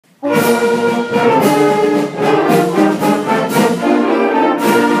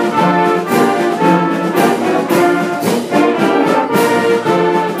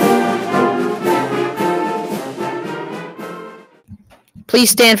Please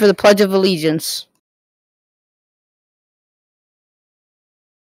stand for the Pledge of Allegiance.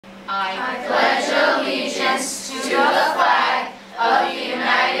 I pledge allegiance to the flag of the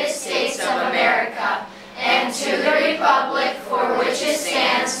United States of America and to the republic for which it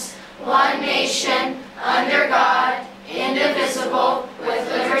stands, one nation, under God, indivisible, with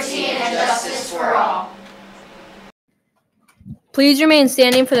liberty and justice for all. Please remain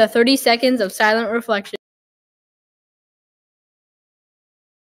standing for the 30 seconds of silent reflection.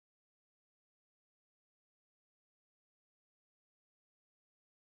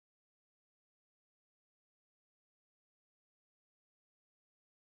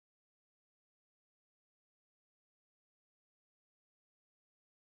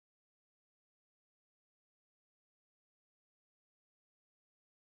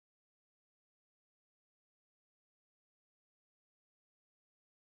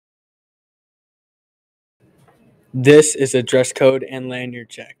 This is a dress code and lanyard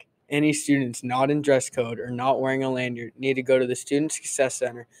check. Any students not in dress code or not wearing a lanyard need to go to the Student Success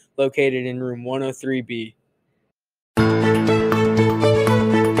Center located in room 103B.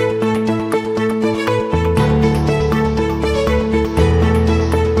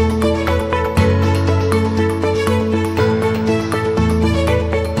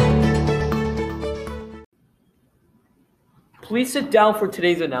 Please sit down for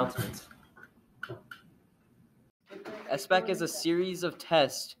today's announcements. SPAC is a series of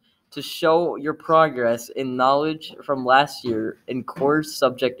tests to show your progress in knowledge from last year in core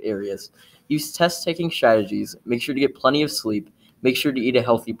subject areas. Use test-taking strategies. Make sure to get plenty of sleep. Make sure to eat a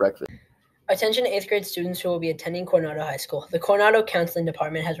healthy breakfast. Attention 8th grade students who will be attending Coronado High School. The Coronado Counseling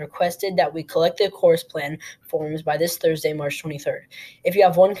Department has requested that we collect the course plan forms by this Thursday, March 23rd. If you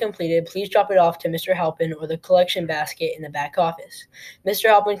have one completed, please drop it off to Mr. Halpin or the collection basket in the back office. Mr.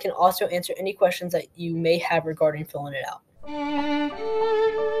 Halpin can also answer any questions that you may have regarding filling it out.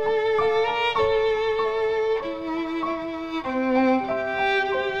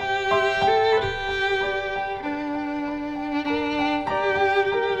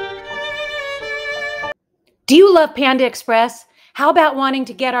 Do you love Panda Express? How about wanting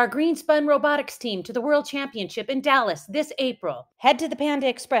to get our Greenspun robotics team to the World Championship in Dallas this April? Head to the Panda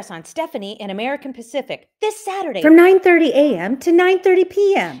Express on Stephanie and American Pacific this Saturday from 9:30 a.m. to 9:30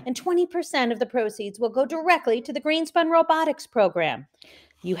 p.m. And 20% of the proceeds will go directly to the Greenspun robotics program.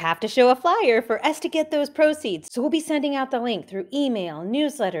 You have to show a flyer for us to get those proceeds, so we'll be sending out the link through email,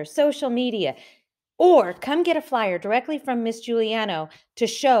 newsletter, social media, or come get a flyer directly from Miss Giuliano to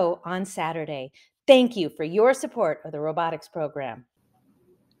show on Saturday. Thank you for your support of the robotics program.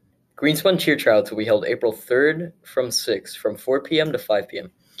 Greenspun cheer tryouts will be held April 3rd from 4 p.m. to 5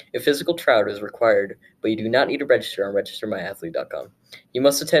 p.m. A physical tryout is required, but you do not need to register on registermyathlete.com. You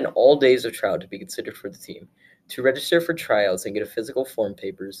must attend all days of tryout to be considered for the team. To register for tryouts and get a physical form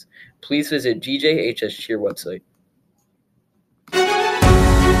papers, please visit GJHS Cheer website.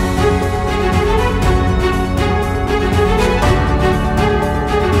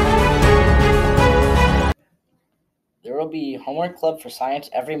 There will be homework club for science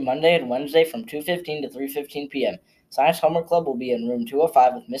every Monday and Wednesday from 2:15 to 3:15 p.m. Science homework club will be in room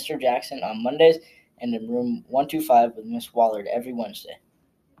 205 with Mr. Jackson on Mondays and in room 125 with Miss Wallard every Wednesday.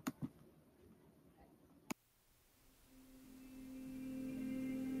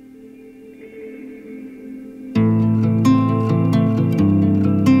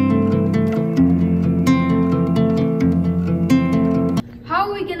 How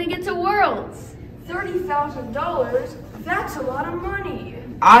are we going to get to Worlds? $30,000? That's a lot of money.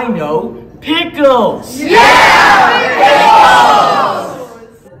 I know. Pickles! Yeah!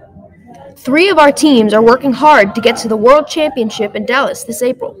 Pickles! 3 of our teams are working hard to get to the World Championship in Dallas this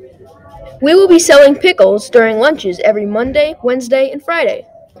April. We will be selling pickles during lunches every Monday, Wednesday, and Friday.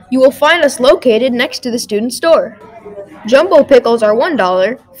 You will find us located next to the student store. Jumbo pickles are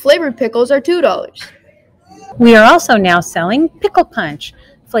 $1, flavored pickles are $2. We are also now selling Pickle Punch.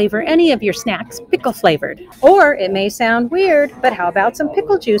 Flavor any of your snacks pickle flavored. Or it may sound weird, but how about some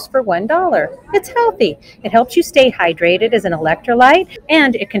pickle juice for $1? It's healthy. It helps you stay hydrated as an electrolyte,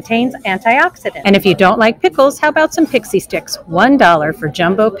 and it contains antioxidants. And if you don't like pickles, how about some Pixie Sticks? $1 for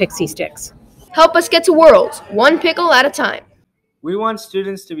jumbo Pixie Sticks. Help us get to Worlds, one pickle at a time. We want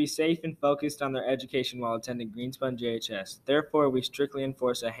students to be safe and focused on their education while attending Greenspun JHS. Therefore, we strictly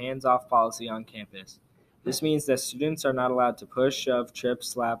enforce a hands-off policy on campus. This means that students are not allowed to push, shove, trip,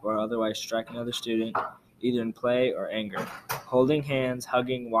 slap, or otherwise strike another student, either in play or anger. Holding hands,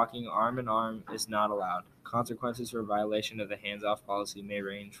 hugging, walking arm in arm is not allowed. Consequences for violation of the hands-off policy may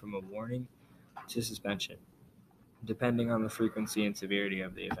range from a warning to suspension, depending on the frequency and severity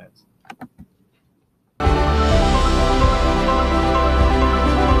of the offense.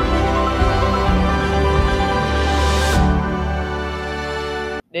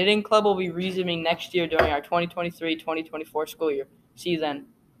 Knitting Club will be resuming next year during our 2023-2024 school year. See you then.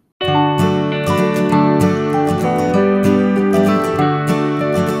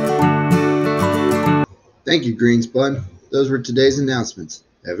 Thank you, Greensbud. Those were today's announcements.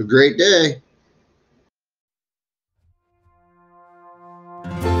 Have a great day.